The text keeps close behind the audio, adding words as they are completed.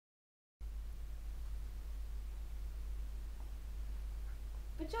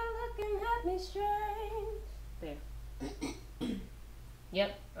looking at me strange. There.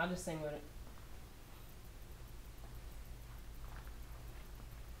 Yep, I'll just sing with it.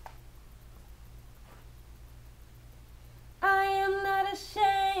 I am not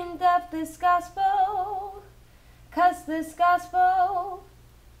ashamed of this gospel, 'cause this gospel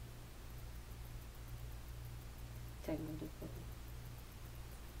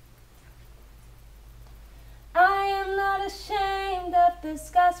I am not ashamed of this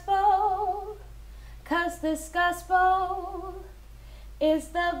gospel, 'cause this gospel is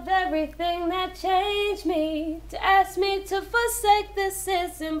the very thing that changed me. To ask me to forsake this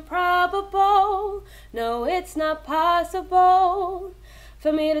is improbable. No, it's not possible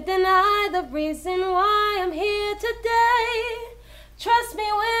for me to deny the reason why I'm here today. Trust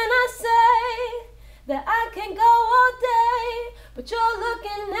me when I say that I can go all day, but you're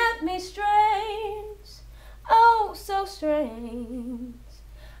looking at me strange. Oh, so strange.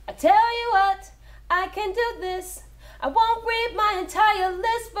 I tell you what, I can do this. I won't read my entire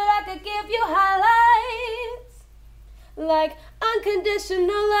list, but I could give you highlights, like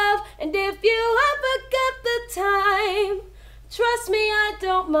unconditional love. And if you ever get the time, trust me, I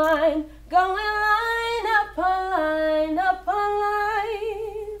don't mind going line upon line upon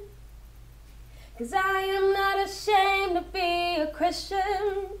line. 'Cause I am not ashamed to be a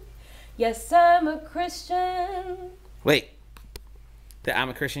Christian. Yes, I'm a Christian. Wait, that I'm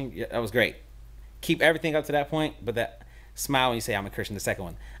a Christian, yeah, that was great. Keep everything up to that point, but that smile when you say I'm a Christian, the second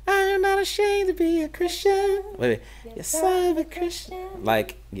one. I am not ashamed to be a Christian. Wait. Yes, I'm a Christian.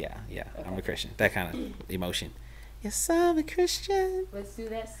 Like, yeah, okay. I'm a Christian. That kind of emotion. Yes, I'm a Christian. Let's do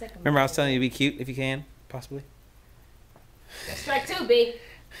that second one. Remember I was telling you to be cute if you can, possibly? Strike two, B.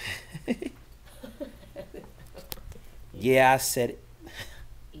 Yeah, I said it.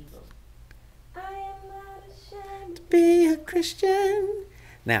 Evil. I am not ashamed to be a Christian.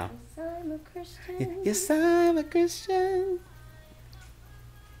 Now. I'm a Christian. Yes, I'm a Christian.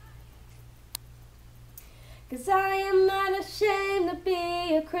 'Cause I am not ashamed to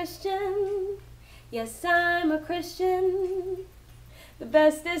be a Christian. Yes, I'm a Christian. The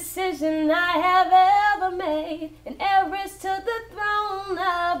best decision I have ever made, and heir is to the throne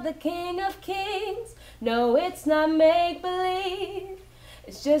of the King of Kings. No, it's not make-believe.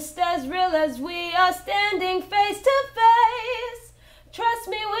 It's just as real as we are standing face to face. Trust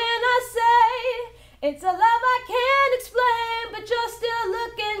me when I say it's a love I can't explain, but you're still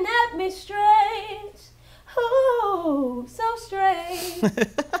looking at me strange. Ooh, so strange.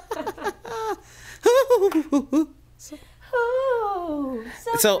 Ooh,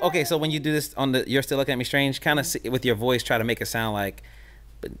 so okay, so when you do this on the "You're Still Looking at Me Strange," kind of with your voice, try to make it sound like,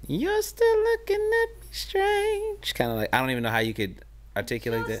 "But you're still looking at me strange." Kind of like, I don't even know how you could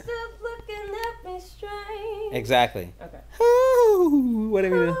articulate that. Still looking at me strange. Exactly. Okay. Ooh,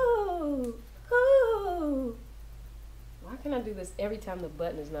 whatever you do. Ooh. Why can't I do this every time the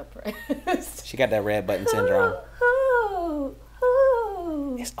button is not pressed? She got that red button syndrome. Ooh.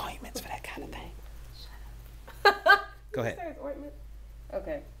 It's ointments for that kind of thing. Shut up. Go ahead. It's ointment?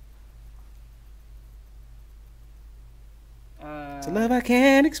 Okay. It's a love I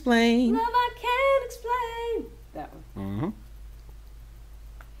can't explain. Love I can't explain. That one. Mm-hmm.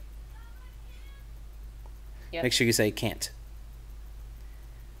 Yep. Make sure you say can't.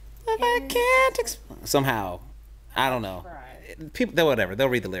 Love I can't explain. Somehow. I don't know. Right. People, they'll whatever. They'll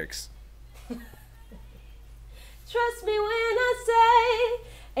read the lyrics. Trust me when I say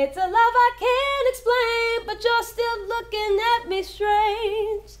it's a love I can't explain, but you're still looking at me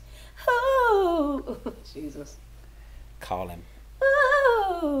strange. Ooh. Jesus. Call him.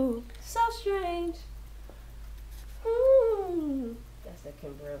 Ooh. So strange. Ooh. That's that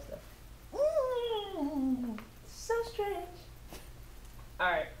Kim Burrell stuff. Ooh. So strange.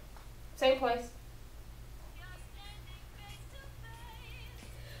 Alright. Same place.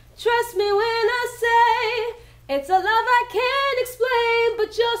 Trust me when I say it's a love I can't explain,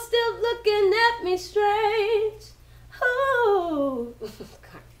 but you're still looking at me strange. Oh,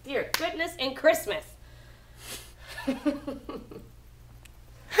 God, dear goodness and Christmas.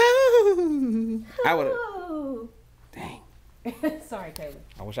 I would have. Dang. Sorry, Taylor.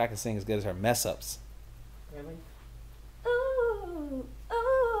 I wish I could sing as good as her mess ups. Really? Oh,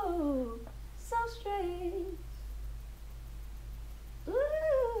 oh, so strange.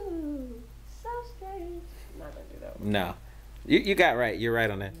 Ooh, so strange. I'm not gonna do that one. No. You got right. You're right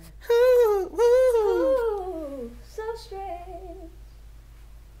on that. Ooh, so strange.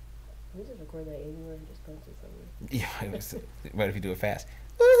 Can we just record that anywhere and just post it somewhere? Yeah. What if you do it fast?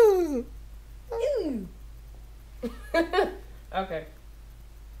 Ooh. Ooh. Okay.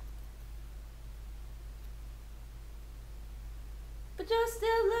 but you're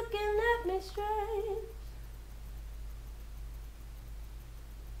still looking at me strange.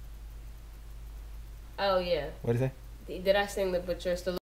 Oh yeah. What did it say? Did I sing the but you're still